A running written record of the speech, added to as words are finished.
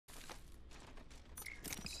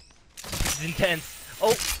is intense.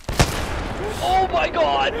 Oh. Oh my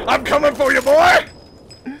god! I'm coming for you, boy!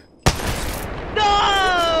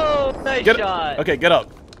 No! Nice shot. Okay, get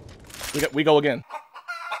up. We go again.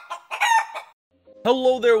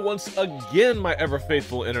 Hello there once again, my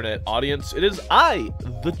ever-faithful internet audience. It is I,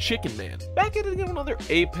 the Chicken Man, back at it again with another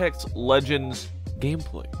Apex Legends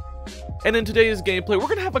gameplay. And in today's gameplay, we're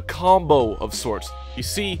gonna have a combo of sorts. You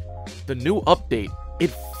see, the new update,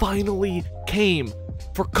 it finally came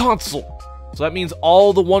for console. So that means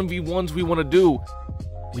all the 1v1s we want to do,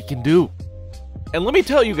 we can do. And let me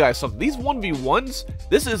tell you guys something, these 1v1s,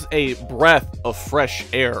 this is a breath of fresh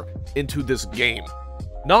air into this game.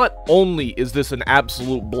 Not only is this an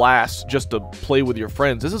absolute blast just to play with your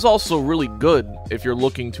friends, this is also really good if you're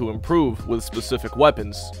looking to improve with specific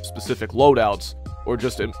weapons, specific loadouts, or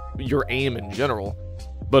just your aim in general.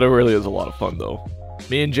 But it really is a lot of fun though.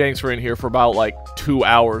 Me and Janks were in here for about like 2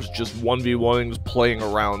 hours just 1v1ing, just playing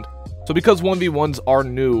around. So because 1v1s are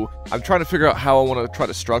new, I'm trying to figure out how I want to try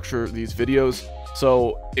to structure these videos.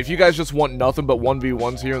 So if you guys just want nothing but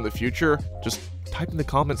 1v1s here in the future, just type in the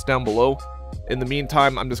comments down below. In the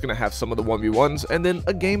meantime, I'm just going to have some of the 1v1s and then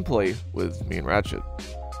a gameplay with me and Ratchet.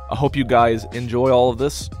 I hope you guys enjoy all of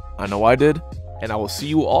this. I know I did. And I will see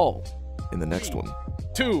you all in the next one.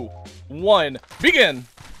 2, 1, begin!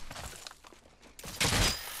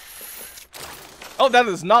 Oh, that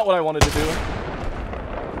is not what I wanted to do.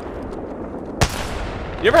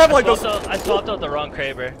 You ever have like those? I swapped out the wrong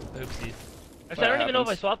Kraber. Oopsies. Actually, I don't even know if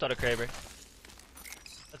I swapped out a Kraber.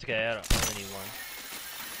 That's okay, I don't really need one.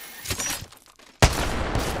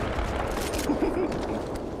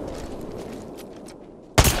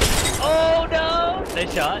 Oh no!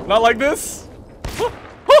 Nice shot. Not like this.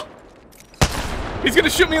 He's gonna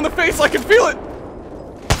shoot me in the face, I can feel it!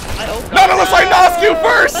 I hope not. Not unless I Nosk you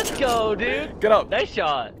first! Let's go, dude. Get up. Nice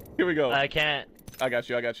shot. Here we go. I can't. I got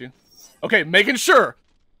you, I got you. Okay, making sure.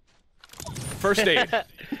 First aid.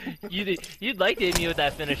 You'd like to hit me with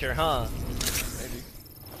that finisher, huh? Maybe.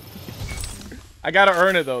 I gotta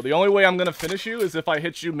earn it though. The only way I'm gonna finish you is if I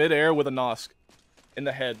hit you mid-air with a Nosk in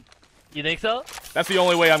the head. You think so? That's the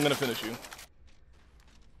only way I'm gonna finish you.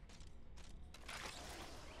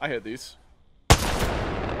 I hit these.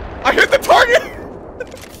 I hit the target!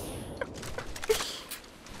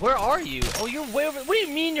 Where are you? Oh, you're way over. What do you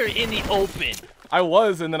mean you're in the open? I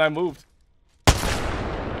was, and then I moved.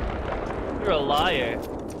 You're a liar.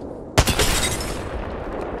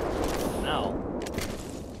 No.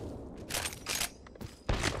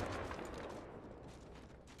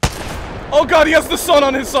 Oh god, he has the sun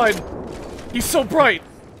on his side! He's so bright!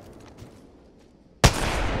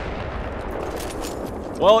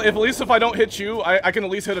 Well, at least if I don't hit you, I can at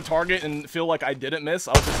least hit a target and feel like I didn't miss.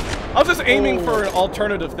 I was just aiming for an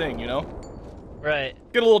alternative thing, you know? Right.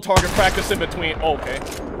 Get a little target practice in between. Oh, okay.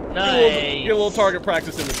 Nice. Get a little target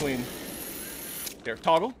practice in between. Here,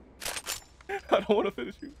 toggle. I don't want to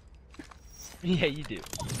finish you. Yeah, you do.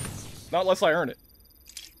 Not unless I earn it.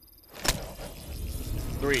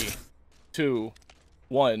 3, 2,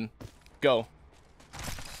 1, go.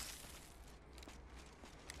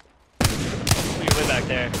 You're way back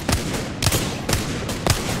there.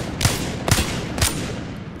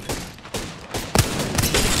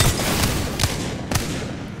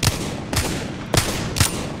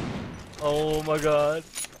 Oh my god.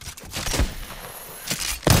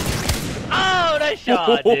 Oh, nice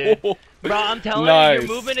shot, dude. Bro, I'm telling you, your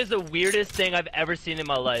movement is the weirdest thing I've ever seen in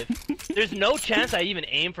my life. There's no chance I even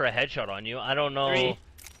aim for a headshot on you. I don't know.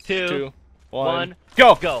 3, 2, 1,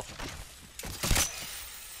 go! Go.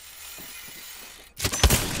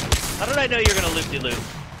 How did I know you were gonna loop-de-loop?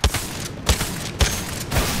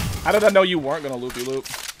 How did I know you weren't gonna loopy-loop?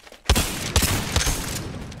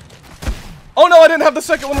 Oh no, I didn't have the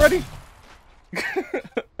second one ready!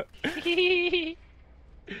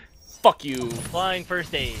 Fuck you. Flying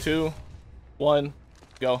first aid. 2, 1,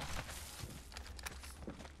 go.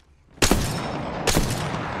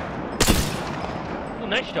 Ooh,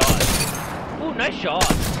 nice shot. Ooh, nice shot.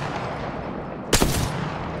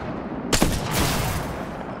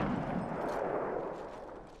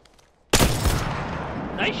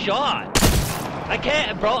 Nice shot. I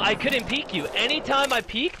can't, bro. I couldn't peek you. Anytime I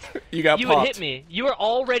peeked, you would hit me. You were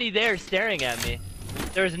already there staring at me.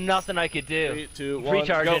 There's nothing I could do. 3, 2, 1,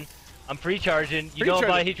 pre-charging. go. I'm pre-charging. You know I'm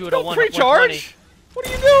about to hit you with a Don't 120. pre-charge? What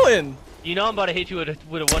are you doing? You know I'm about to hit you with a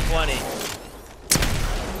 120.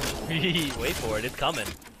 Wait for it. It's coming.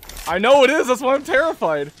 I know it is. That's why I'm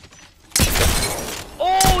terrified.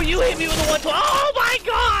 Oh, you hit me with a 120. Oh my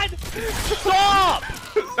god! Stop!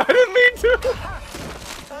 I didn't mean to.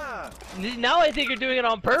 Now I think you're doing it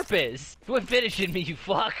on purpose. Quit finishing me, you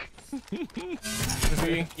fuck.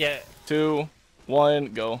 3, Yeah. 2, 1,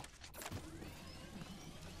 go.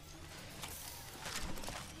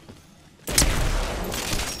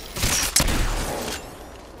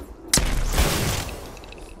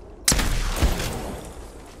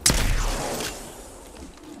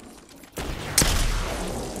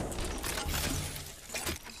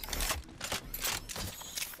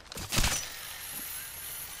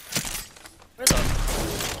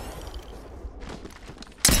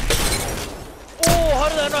 Oh, how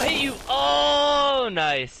did I not hit you? Oh,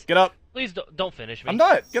 nice. Get up. Please don't finish me. I'm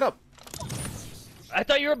not. Get up. I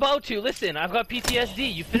thought you were about to. Listen, I've got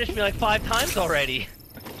PTSD. You finished me like 5 times already.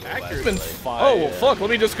 Accuracy. Oh, well, fuck. Let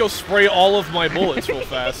me just go spray all of my bullets real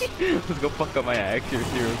fast. Let's go fuck up my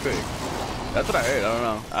accuracy real quick. That's what I heard. I don't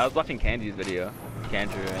know. I was watching Kanji's video.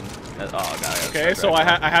 Kanju and oh god. Okay, so I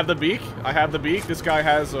have the beak. I have the beak. This guy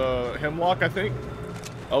has a hemlock, I think.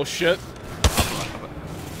 Oh shit.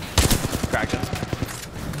 Cracked him.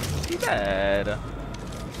 Too bad.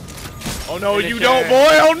 Oh no, you don't,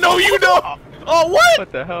 boy. Oh no, you don't. Oh what?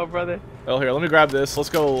 What the hell, brother? Oh here, let me grab this. Let's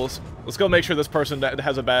go. Let's go make sure this person that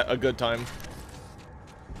has a good time.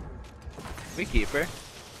 We keep her.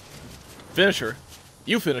 Finish her.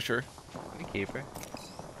 You finish her. We keep her.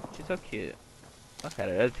 She's so cute. Look at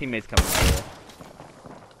her. His teammate's coming right here.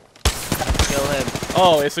 Kill him.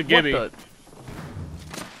 Oh, it's a Gibby. What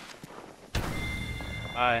the?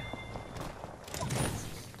 Bye.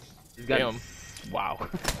 He's got Damn. Wow.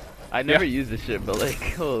 I never used this shit, but like,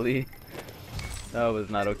 holy. That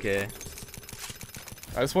was not okay.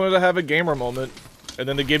 I just wanted to have a gamer moment. And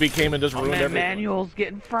then the Gibby came and just ruined everything. Manuel's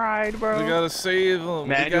getting fried, bro. We gotta save him.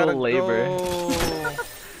 Manual labor.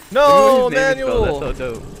 No, Manuel. That's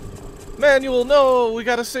so dope. Manuel, no, we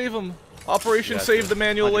gotta save him. Operation Save the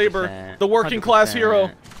Manual Labor. The working class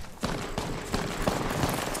hero.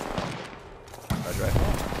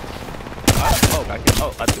 Oh, back in.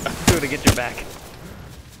 Oh, I'm doing to get your back.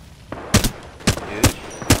 Huge.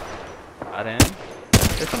 Got him.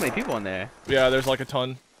 There's so many people in there. Yeah, there's like a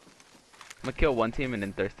ton. I'm gonna kill one team and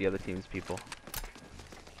then thirst the other team's people.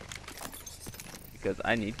 Because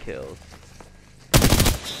I need kills.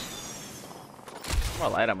 More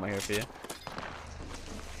light ammo here for you.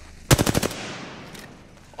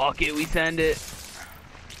 Okay, we send it.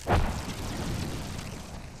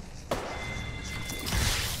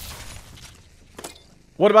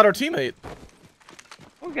 What about our teammate?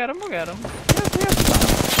 We'll get him, we'll get him.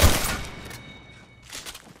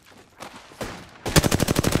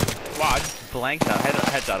 Wow, I just blanked out.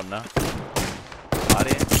 Headshot him now.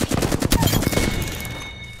 Body.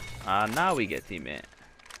 Now we get teammate.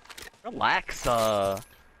 Relax, We're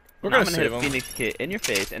gonna hit save a him. Phoenix kit in your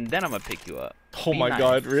face, and then I'm gonna pick you up. Oh my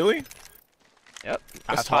god, really? Yep.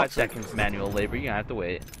 That's 5 toxic. seconds manual labor. You're gonna have to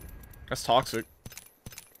wait. That's toxic.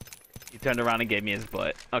 He turned around and gave me his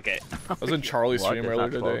butt. Okay. I was in Charlie's What? stream There's earlier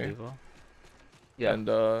not 12 today. people? Yeah. And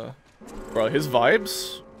bro, his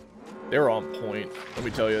vibes, they were on point. Let me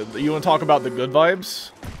tell you. You want to talk about the good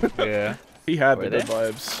vibes? Yeah. He had Were the good they?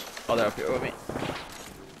 vibes. Oh, they're up here with me.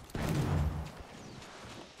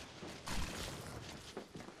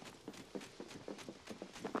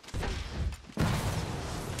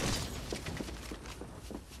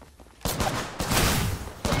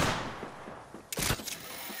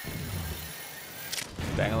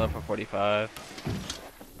 Bangalore for 45.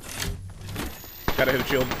 Gotta hit a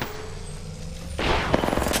shield.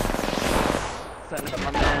 Send it to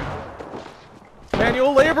my man.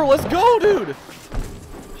 Manual labor, let's go, dude!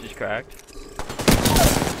 She's cracked.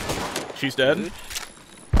 She's dead. Huge.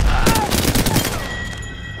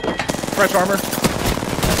 Fresh armor.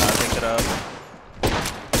 I picked it up.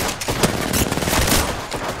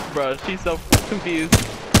 Bro, she's so confused.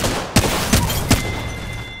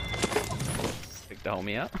 Pick the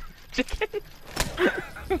homie up.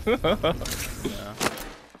 Yeah.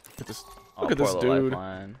 Look at this poor little dude.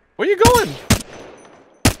 lifeline. Where you going?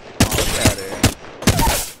 Oh, look at her.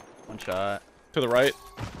 One shot. To the right.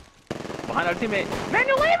 Behind our teammate.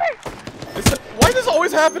 Manual labor! Why does this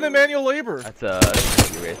always happen in manual labor? That's a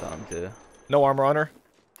race on him too. No armor on her.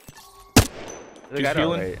 There's a She's guy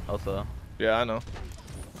healing? right, also. Yeah, I know.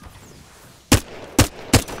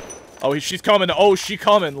 Oh, she's coming. Oh, she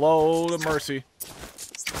coming. Lord of mercy.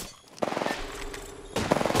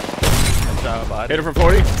 Hit her for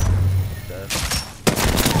 40.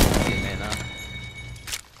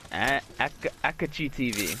 Akachi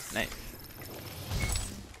TV. Nice.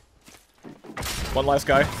 One last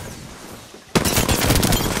guy.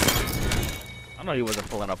 I know he wasn't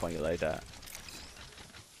pulling up on you like that.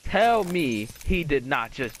 Tell me he did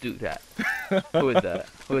not just do that. Who is that?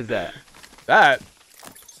 Who is that? That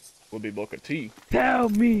would be Booker T. Tell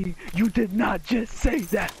me you did not just say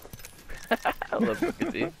that. I love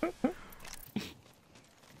Booker T.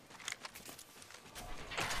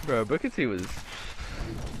 Bro, Booker T was...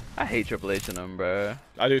 I hate Triple H in him, bro.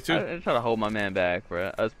 I do too. I try to hold my man back,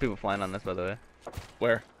 bro. There's people flying on this, by the way.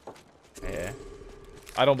 Where? Yeah.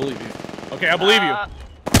 I don't believe you. Okay, I believe you. I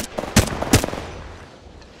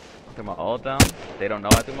threw my ult down. They don't know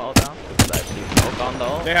I threw my ult down. Because I threw smoke on the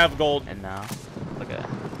ult. They have gold. And now, look at it.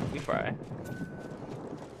 We fry.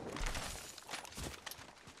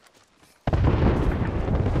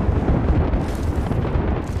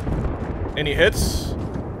 Any hits?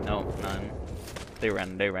 No, none. They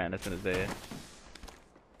ran as soon as they're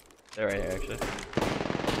right here, actually.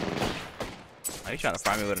 Are you trying to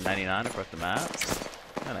fry me with a 99 across the map?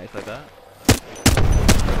 Kinda nice like that.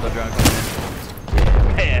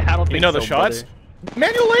 Man, I don't think you know the so, shots? brother.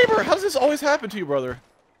 Manual labor! How does this always happen to you, brother?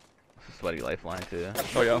 Sweaty lifeline, too.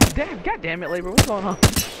 Oh, yeah. Damn, god damn it, labor, what's going on?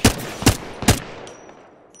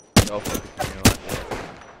 Go for it. You know what?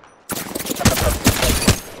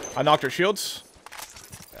 I knocked her shields.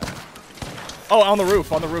 Oh, on the roof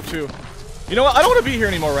too. You know what? I don't want to be here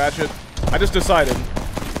anymore, Ratchet. I just decided.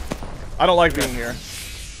 I don't like being here.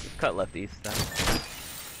 Just cut left east then.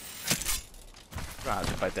 We're gonna have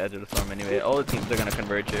to fight the edge of the storm anyway. All the teams are gonna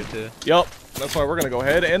converge here too. Yup. That's why we're gonna go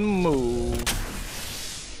ahead and move.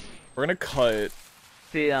 We're gonna cut.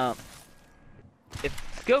 See, if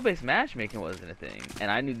skill-based matchmaking wasn't a thing, and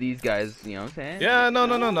I knew these guys, you know what I'm saying? Yeah, no.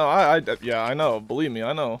 Yeah, I know. Believe me,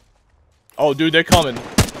 I know. Oh, dude, they're coming.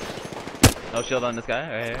 No shield on this guy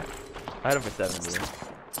right here. I had him for 7, dude.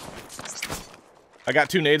 I got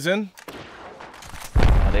 2 nades in.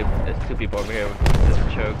 There's 2 people over here with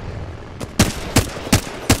different chokes.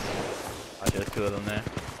 Oh, there's 2 of them there.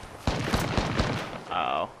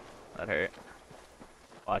 Oh, that hurt.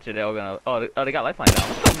 Watch it, they're all gonna. Oh, they got lifeline down.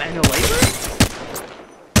 What's up, manual labor?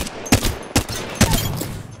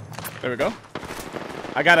 There we go.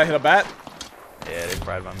 I gotta hit a bat. Yeah, they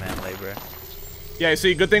fried my man labor. Yeah,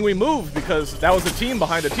 see, good thing we moved because that was a team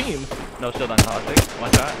behind a team. No shield on Caustic.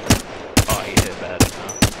 One shot. Oh, he hit bad.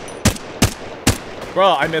 No.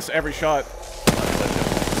 Bro, I miss every shot.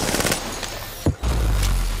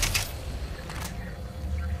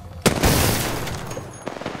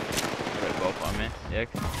 Both on me. Yeah,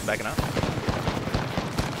 I'm backing up.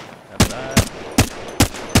 That's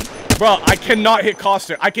that. Bro, I cannot hit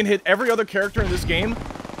Caustic. I can hit every other character in this game.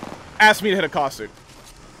 Ask me to hit a Caustic.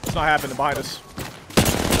 It's not happening behind us.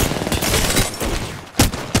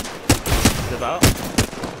 Zip out.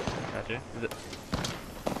 Gotcha. Zip.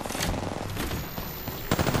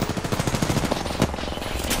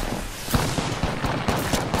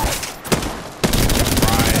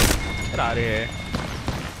 Get out of here.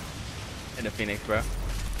 In the Phoenix, bro.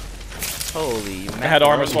 Holy man. I had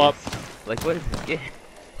armor swap. Like, what is this game?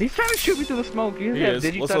 He's trying to shoot me through the smoke. He is.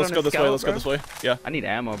 Let's go this way. Let's go this way. Yeah. I need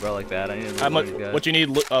ammo, bro, like that. I need what you need?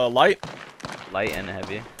 Light? Light and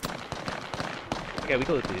heavy. Okay, we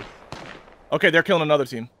go with these. Okay, they're killing another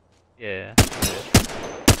team. Yeah.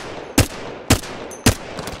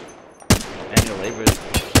 Manual labor.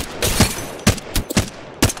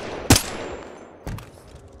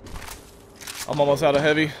 I'm almost out of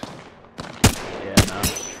heavy. Yeah, no.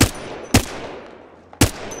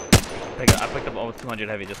 I picked up almost 200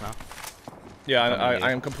 heavy just now. Yeah,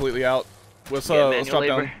 I am completely out. Let's drop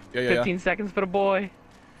down. Yeah, 15 seconds for the boy.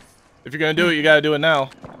 If you're gonna do it, you gotta do it now.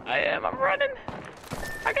 I am. I'm running.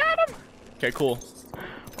 I got him. Okay, cool.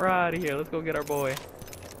 We're out of here. Let's go get our boy.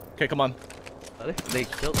 Okay, come on. Oh, they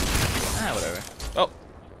killed. Ah, whatever. Oh,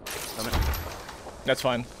 Coming. that's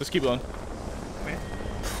fine. Let's keep going. Come here.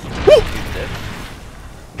 Woo!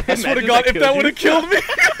 I swear to Imagine God, if that you. would have killed me.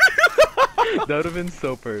 That would have been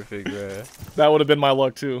so perfect, bro. That would have been my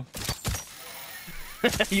luck too.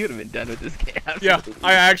 You would have been done with this game. Yeah, Absolutely.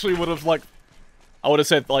 I actually would have I would have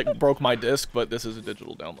said broke my disc, but this is a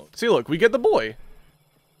digital download. See, look, we get the boy.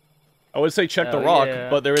 I would say check the rock, yeah.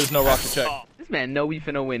 but there is no rock to check. This man know we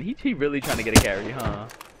finna win. He really trying to get a carry, huh?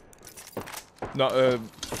 No,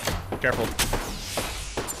 careful.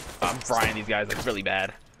 I'm frying these guys like really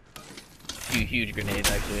bad. Huge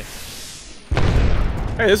grenades actually.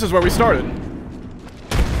 Hey, this is where we started.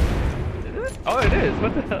 Is it? Oh, it is.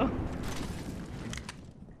 What the hell?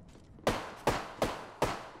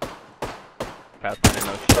 Pathfinder,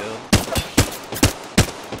 no shield.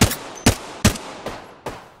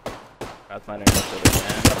 Pathfinder, no shield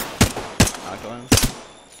again. Not going.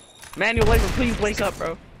 Manual labor, please wake up,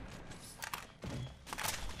 bro.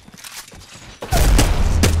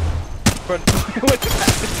 Bro, what just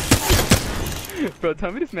happened? Bro,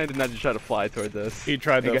 tell me this man did not just try to fly towards us. He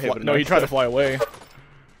tried to fly. No, he tried to fly away.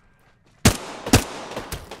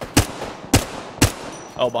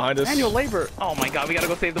 Oh, behind us. Manual labor. Oh my god, we gotta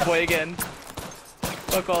go save the boy again.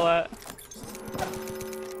 Fuck all that.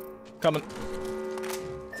 Coming.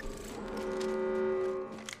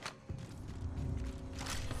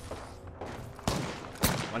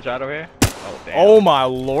 One shot over here. Oh, damn. Oh my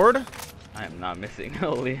lord. I am not missing.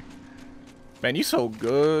 Holy. Man, you so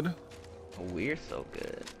good. We're so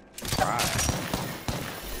good. Alright.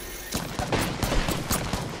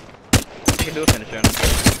 I can do a finisher on him.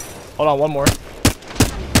 Hold on, one more.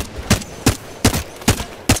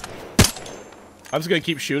 I'm just gonna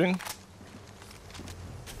keep shooting.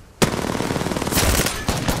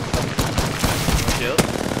 Shield.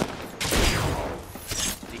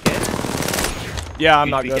 DK. Yeah, I'm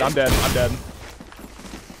not good. I'm dead. I'm dead.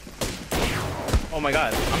 Oh my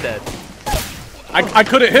god, I'm dead. I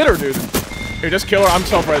couldn't hit her, dude. Here, just kill her. I'm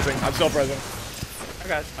self-resing. I'm self-resing.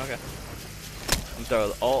 Okay, okay. I'm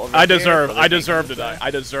throwing all over I here, deserve so they to can't die. come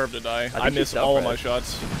I deserve to die. think I she missed all of my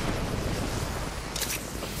self-res. shots.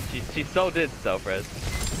 She so did self-res.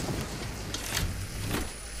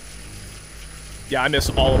 Yeah, I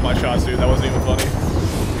missed all of my shots, dude. That wasn't even funny.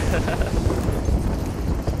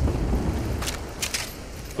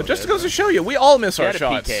 But just goes to show you, we all miss our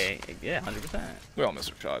shots. PK. Yeah, 100%. We all miss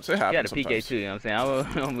our shots. It happens You got a PK sometimes. too, you know what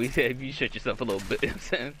I'm saying? We said if you shut yourself a little bit, you know what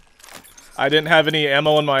I'm saying? I didn't have any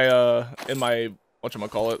ammo in my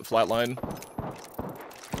whatchamacallit, flatline.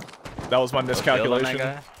 That was my miscalculation.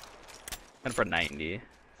 That and for 90,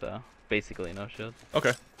 so basically no shield.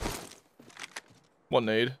 Okay. One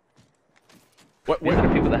nade. These are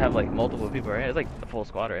the people that have like multiple people right here. It's like a full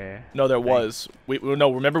squad right here. No, there was.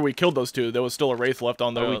 No, remember we killed those two. There was still a wraith left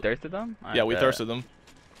on the. Oh, we thirsted them? Yeah, we thirsted them.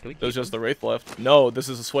 Can we keep There was just the wraith left. No, this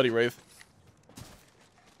is a sweaty wraith.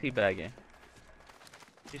 teabagging.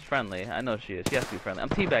 She's friendly. I know she is. She has to be friendly. I'm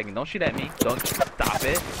teabagging. Don't shoot at me. Don't stop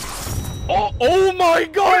it. Oh my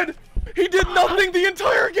god! He did nothing the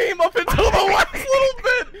entire game up until the last little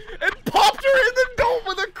bit and popped her in the dome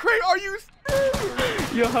with a crate. Are you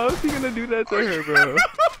serious? Yo, how is he gonna do that to her, bro?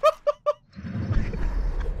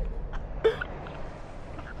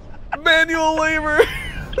 Manual labor.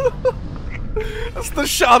 That's the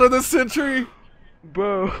shot of the century.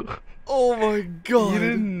 Bro. Oh my god. You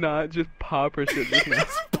did not just pop her shit this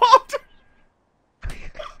nice. Popped her.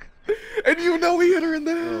 And you know he hit her in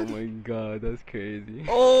the head. Oh my god, that's crazy.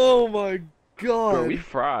 Oh my god. Bro, we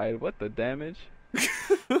fried. What the damage?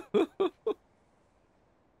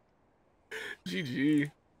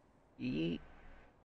 GG. Eat.